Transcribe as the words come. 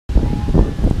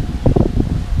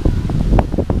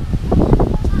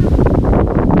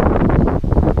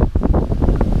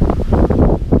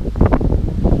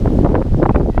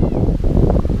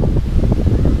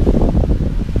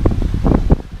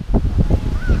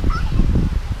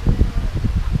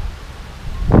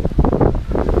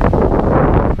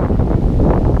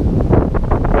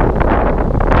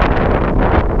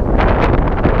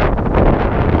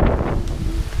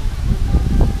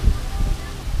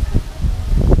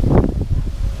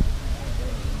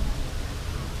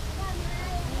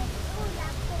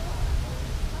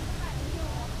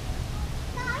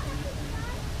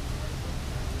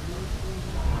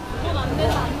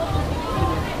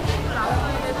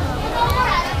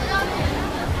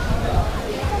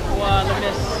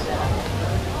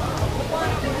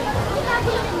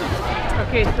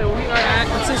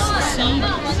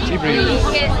Breeze.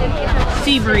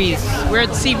 Sea Breeze. We're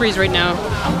at Sea Breeze right now.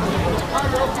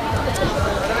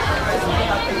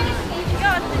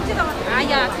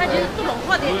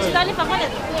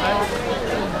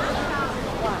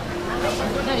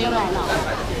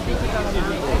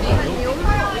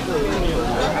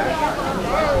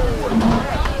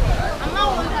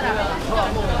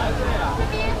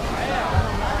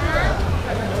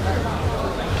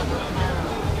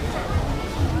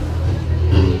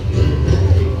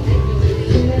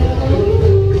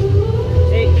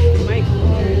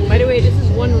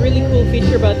 One really cool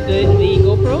feature about the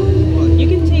GoPro, you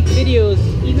can take videos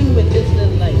even with this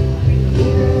little light.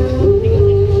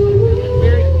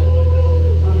 Very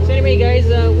cool. So anyway guys,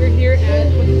 we're here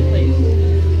at, what's this place?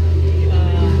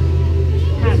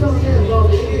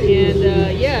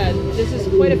 And yeah, this is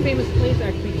quite a famous place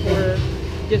actually for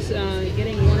just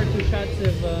getting one or two shots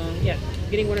of,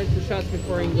 getting one or two shots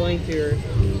before going to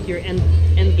your end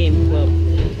game club.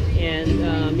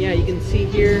 And yeah, you can see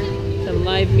here some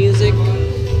live music.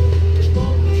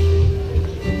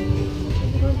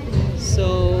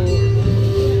 So,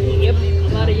 yep, a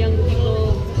lot of young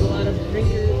people, a lot of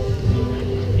drinkers,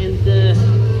 and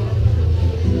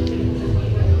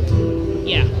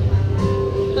yeah.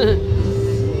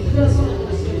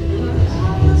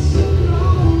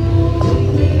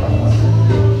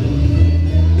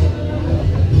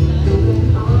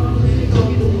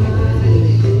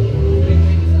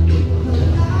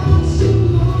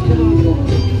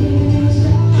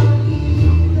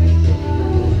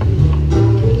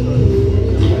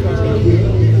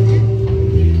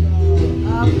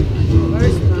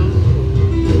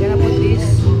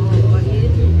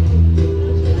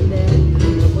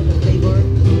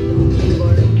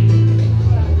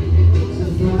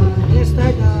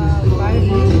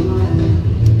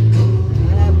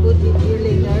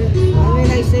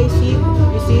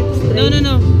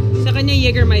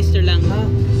 Jägermeister lang.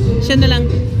 Siya na lang.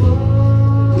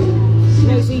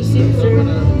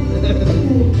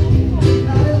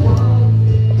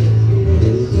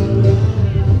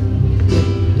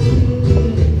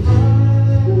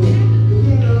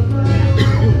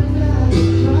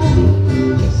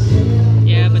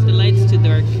 Yeah, but the light's too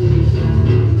dark.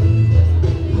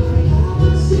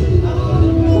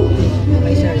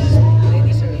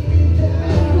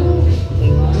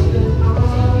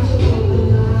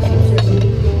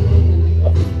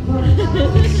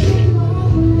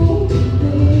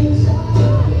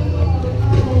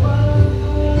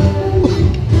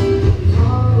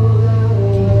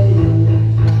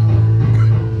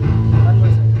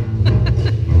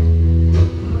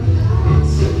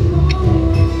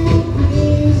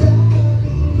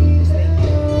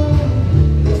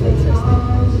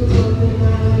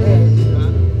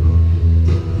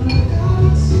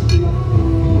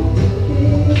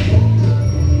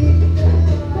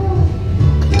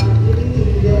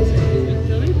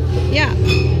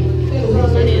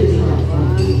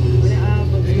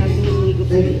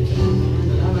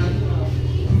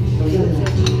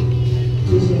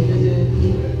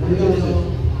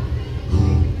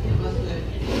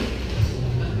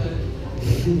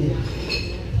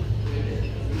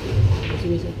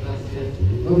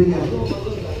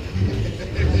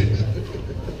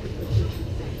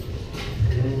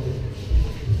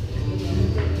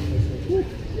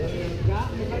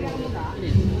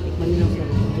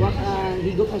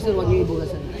 Higop mo sir, huwag niyo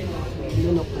ibugasan.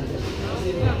 Lunok na.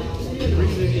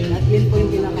 At yun po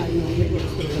yung pinakain nyo.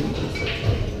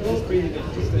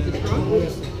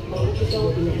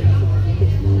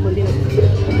 Kundi na.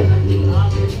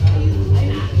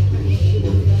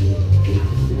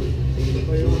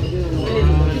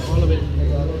 All of it.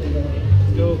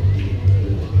 Go.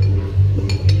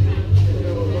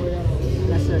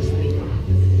 Last sir.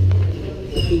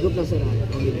 Higop lang sir.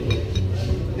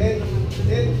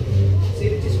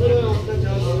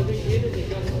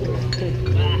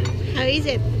 How is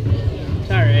it?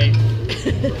 It's alright.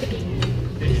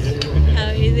 How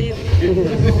is it?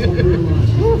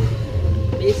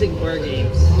 Basic bar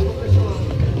games.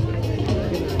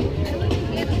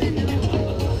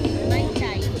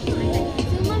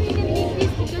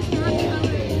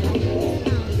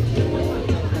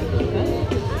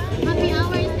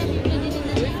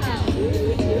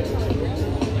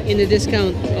 In the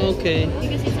discount, okay.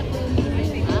 Because it's a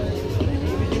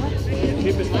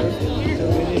Keep it first.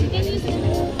 can use it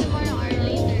tomorrow or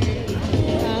later.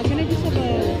 Can I just have a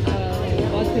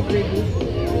vodka Grey Goose?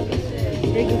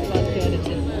 Grey Goose vodka, that's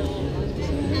it.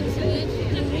 Absolute.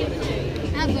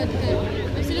 Vodka.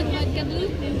 Absolute vodka blue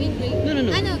with Grey. No.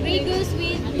 No, Grey Goose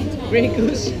with. Grey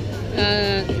Goose.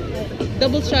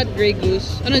 Double shot Grey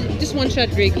Goose. Oh no, just one shot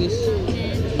Grey Goose.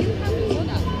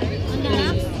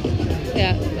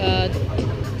 Yeah,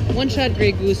 one shot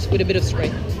Grey Goose with a bit of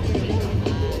Sprite.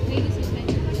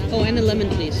 Oh, and a lemon,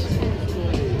 please. Sir,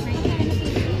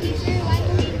 one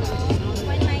mojito,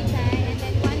 one Mai Tai, and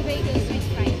then one Grey Goose with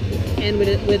Sprite. And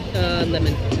with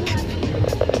lemon.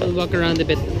 We'll walk around a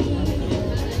bit.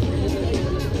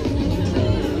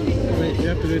 Wait, you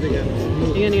have to do it again.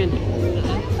 Again.